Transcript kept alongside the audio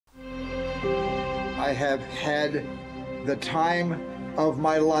I have had the time of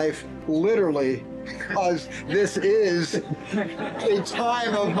my life, literally, because this is a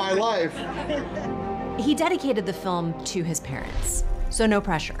time of my life. He dedicated the film to his parents, so no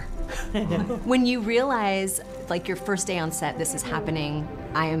pressure. When you realize, like your first day on set, this is happening,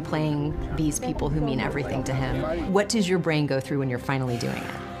 I am playing these people who mean everything to him, what does your brain go through when you're finally doing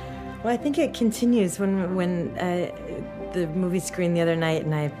it? Well, I think it continues when the movie screened the other night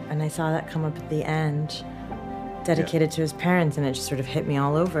and I saw that come up at the end, dedicated to his parents, and it just sort of hit me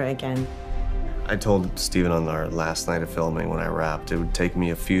all over again. I told Steven on our last night of filming when I wrapped, it would take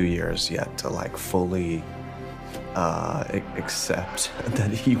me a few years yet to like fully accept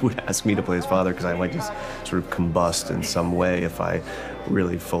that he would ask me to play his father, because I might just sort of combust in some way if I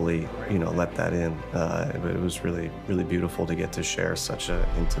really fully, you know, let that in. But it was really, really beautiful to get to share such an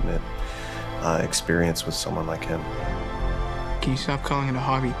intimate experience with someone like him. Can you stop calling it a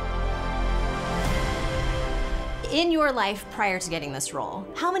hobby? In your life prior to getting this role,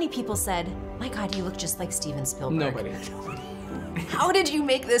 how many people said, my God, you look just like Steven Spielberg? Nobody. How did you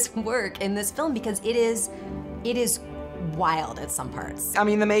make this work in this film? Because it is wild at some parts. I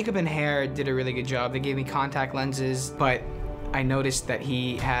mean, the makeup and hair did a really good job. They gave me contact lenses, but I noticed that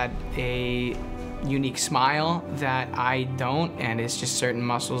he had a unique smile that I don't, and it's just certain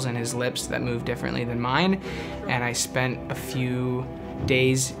muscles in his lips that move differently than mine. And I spent a few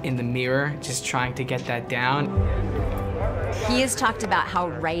days in the mirror just trying to get that down. He has talked about how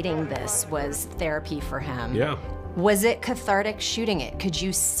writing this was therapy for him. Yeah. Was it cathartic shooting it? Could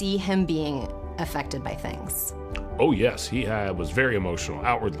you see him being affected by things? Oh yes, he was very emotional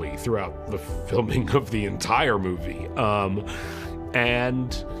outwardly throughout the filming of the entire movie.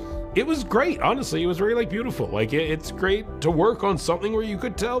 And it was great, honestly. It was very beautiful. It's great to work on something where you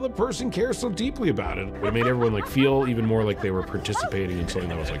could tell the person cares so deeply about it. It made everyone feel even more like they were participating in something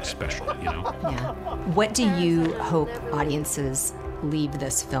that was special, you know? Yeah. What do you hope audiences leave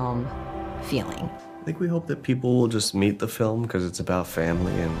this film feeling? I think we hope that people will just meet the film, because it's about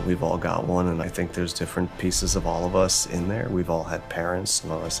family and we've all got one, and I think there's different pieces of all of us in there. We've all had parents, some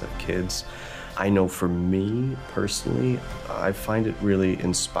of us have kids. I know for me, personally, I find it really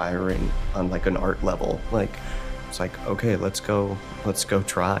inspiring on an art level. It's okay, let's go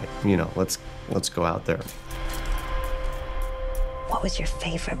try, you know, let's go out there. What was your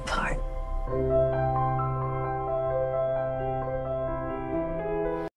favorite part?